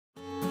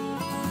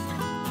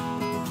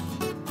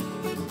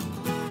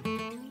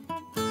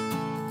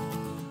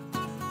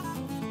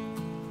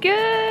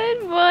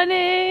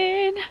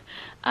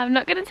I'm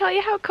not going to tell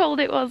you how cold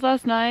it was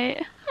last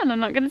night, and I'm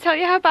not going to tell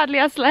you how badly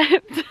I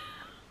slept.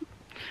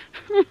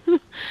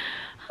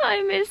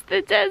 I miss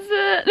the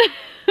desert.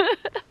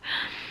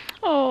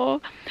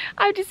 Oh,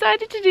 I've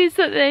decided to do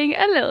something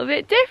a little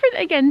bit different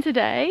again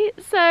today.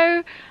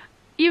 So,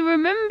 you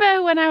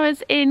remember when I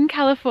was in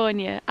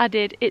California, I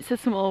did It's a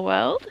Small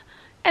World?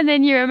 And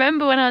then you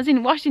remember when I was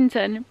in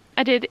Washington,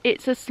 I did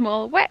It's a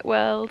Small Wet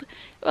World.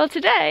 Well,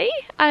 today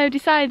I have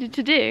decided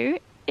to do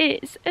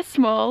It's a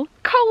Small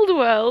Cold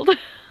World.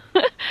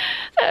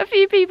 So a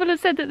few people have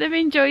said that they've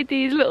enjoyed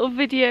these little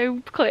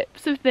video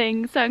clips of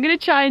things, so I'm going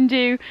to try and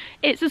do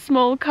It's a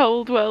Small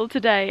Cold World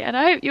today, and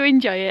I hope you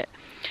enjoy it.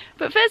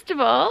 But first of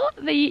all,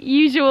 the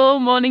usual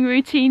morning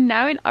routine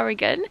now in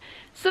Oregon.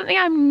 Something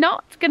I'm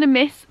not going to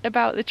miss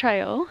about the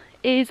trail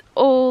is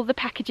all the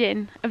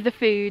packaging of the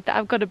food that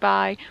I've got to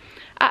buy.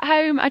 At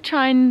home I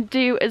try and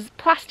do as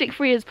plastic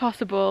free as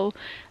possible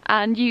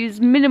and use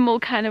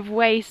minimal kind of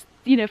waste,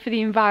 you know, for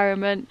the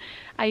environment.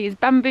 I use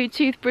bamboo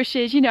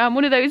toothbrushes, you know, I'm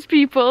one of those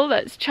people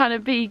that's trying to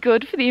be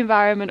good for the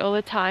environment all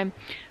the time.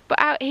 But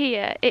out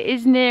here, it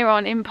is near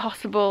on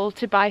impossible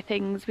to buy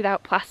things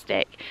without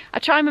plastic. I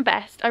try my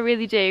best, I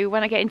really do,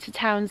 when I get into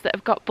towns that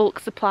have got bulk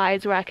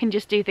supplies where I can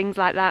just do things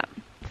like that.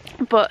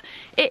 But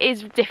it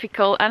is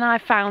difficult, and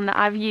I've found that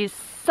I've used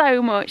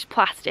so much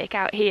plastic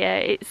out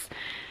here.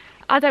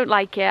 I don't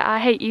like it. I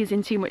hate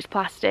using too much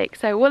plastic.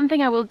 So one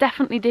thing I will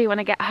definitely do when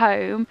I get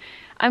home,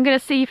 I'm going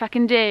to see if I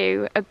can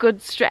do a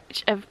good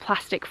stretch of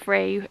plastic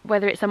free,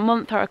 whether it's a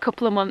month or a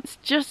couple of months,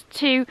 just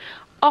to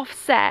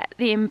offset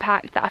the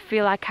impact that I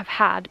feel like I've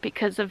had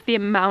because of the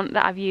amount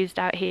that I've used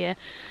out here.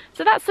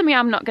 So that's something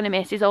I'm not going to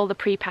miss, is all the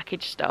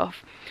pre-packaged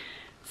stuff.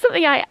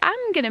 Something I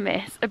am going to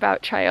miss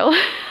about trail,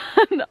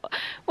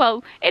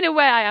 well, in a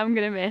way I am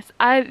going to miss,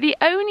 the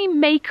only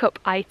makeup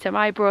item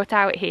I brought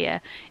out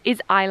here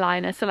is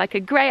eyeliner, so like a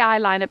grey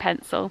eyeliner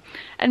pencil,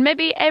 and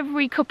maybe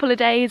every couple of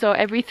days or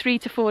every 3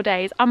 to 4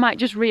 days I might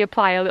just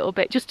reapply a little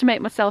bit just to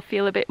make myself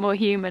feel a bit more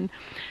human.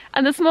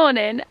 And this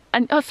morning,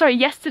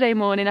 yesterday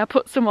morning I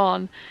put some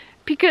on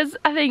because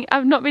I think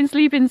I've not been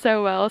sleeping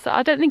so well, so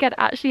I don't think I'd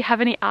actually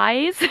have any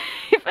eyes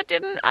if I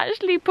didn't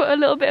actually put a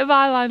little bit of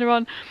eyeliner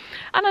on.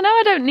 And I know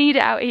I don't need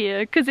it out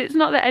here because it's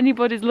not that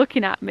anybody's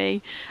looking at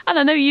me, and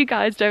I know you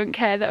guys don't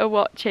care that are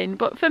watching,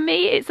 but for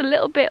me it's a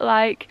little bit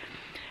like,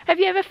 have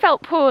you ever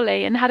felt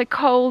poorly and had a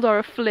cold or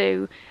a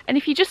flu, and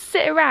if you just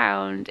sit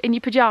around in your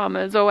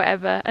pyjamas or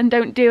whatever and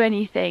don't do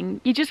anything,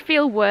 you just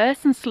feel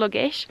worse and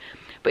sluggish?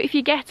 But if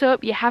you get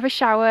up, you have a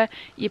shower,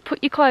 you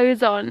put your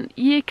clothes on,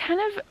 you're kind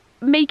of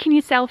making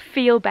yourself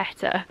feel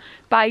better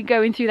by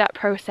going through that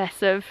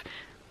process of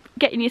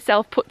getting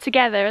yourself put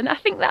together. And I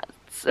think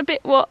that's a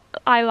bit what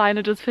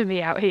eyeliner does for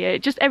me out here.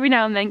 It just every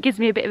now and then gives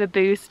me a bit of a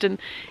boost, and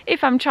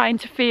if I'm trying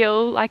to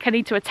feel like I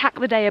need to attack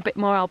the day a bit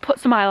more, I'll put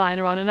some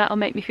eyeliner on and that'll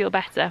make me feel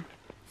better.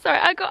 Sorry,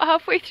 I got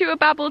halfway through a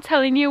babble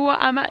telling you what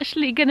I'm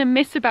actually gonna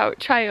miss about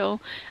trail,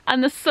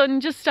 and the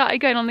sun just started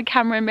going on the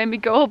camera and made me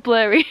go all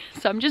blurry,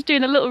 so I'm just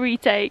doing a little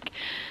retake.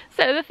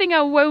 So the thing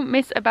I won't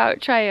miss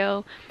about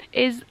trail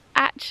is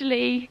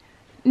actually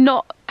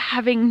not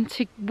having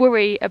to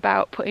worry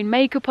about putting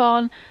makeup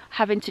on,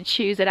 having to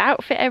choose an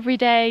outfit every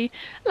day.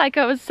 Like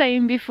I was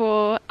saying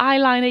before,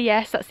 eyeliner,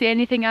 yes, that's the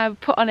only thing I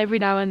put on every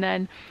now and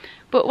then.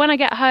 But when I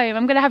get home,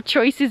 I'm going to have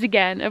choices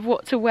again of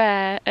what to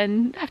wear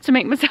and have to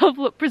make myself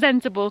look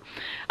presentable.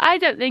 I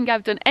don't think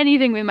I've done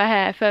anything with my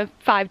hair for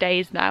 5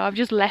 days now. I've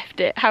just left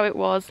it how it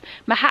was.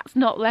 My hat's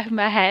not left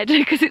my head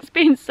because it's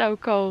been so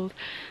cold.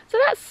 So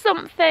that's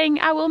something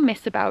I will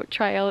miss about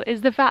trail,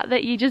 is the fact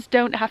that you just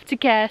don't have to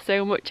care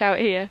so much out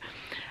here.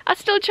 I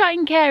still try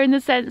and care in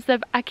the sense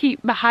that I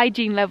keep my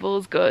hygiene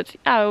levels good.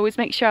 I always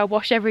make sure I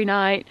wash every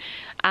night,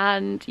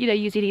 and you know,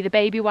 using either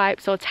baby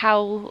wipes or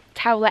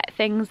towelette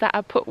things that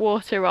I put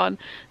water on.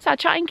 So I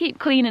try and keep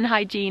clean and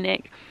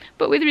hygienic.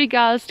 But with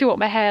regards to what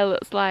my hair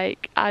looks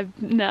like,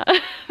 no,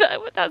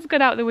 that's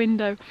gone out the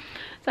window.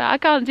 So I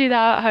can't do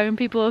that at home.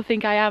 People will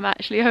think I am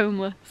actually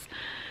homeless.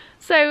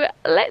 So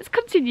let's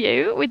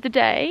continue with the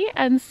day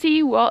and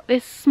see what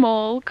this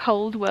small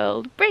cold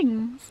world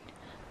brings.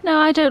 Now,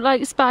 I don't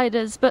like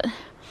spiders, but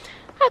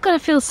I've got to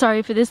feel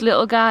sorry for this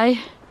little guy.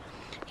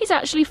 He's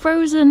actually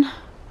frozen.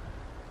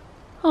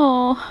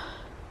 Oh,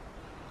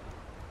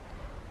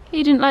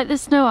 he didn't like the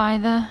snow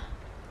either.